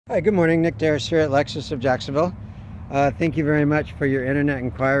Hi, good morning. Nick Darris here at Lexus of Jacksonville. Thank you very much for your internet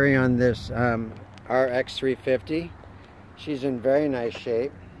inquiry on this RX350. She's in very nice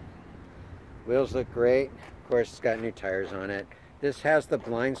shape. Wheels look great. Of course, it's got new tires on it. This has the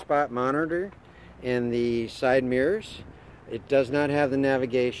blind spot monitor and the side mirrors. It does not have the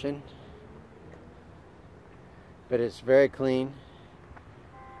navigation, but it's very clean.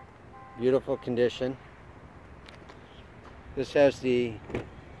 Beautiful condition. This has the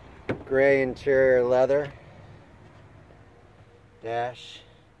gray interior leather dash.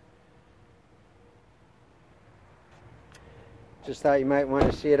 Just thought you might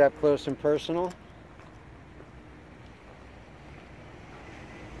want to see it up close and personal.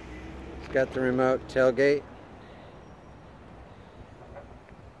 It's got the remote tailgate.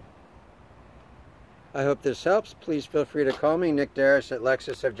 I hope this helps. Please feel free to call me, Nick Darris at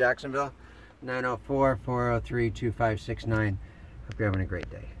Lexus of Jacksonville, 904-403-2569. Hope you're having a great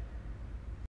day.